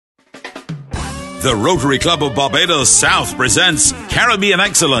The Rotary Club of Barbados South presents Caribbean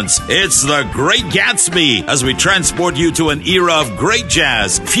Excellence. It's the Great Gatsby as we transport you to an era of great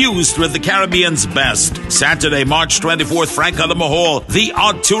jazz fused with the Caribbean's best. Saturday, March 24th, Kammie Holder, the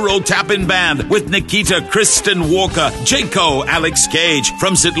Arturo Tapping Band with Nikita, Kristen Walker, Jaco, Alex Cage.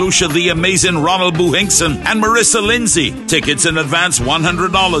 From St. Lucia, the amazing Ronald Buhinkson and Marissa Lindsay. Tickets in advance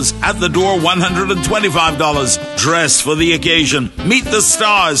 $100. At the door $125. Dress for the occasion. Meet the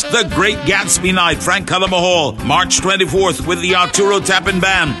stars. The Great Gatsby Night, Kammie Holder, March 24th with the Arturo Tapping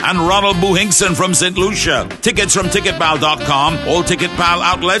Band and Ronald Buhinkson from St. Lucia. Tickets from ticketpal.com. All TicketPal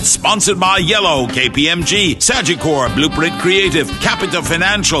outlets sponsored by Yellow, KPMG, Sagicor, Blueprint Creative, Capita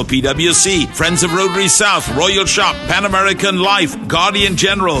Financial, PwC, Friends of Rotary South, Royal Shop, Pan American Life, Guardian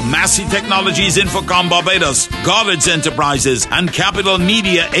General, Massey Technologies, Infocom Barbados, Goddard's Enterprises, and Capital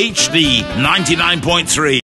Media HD 99.3.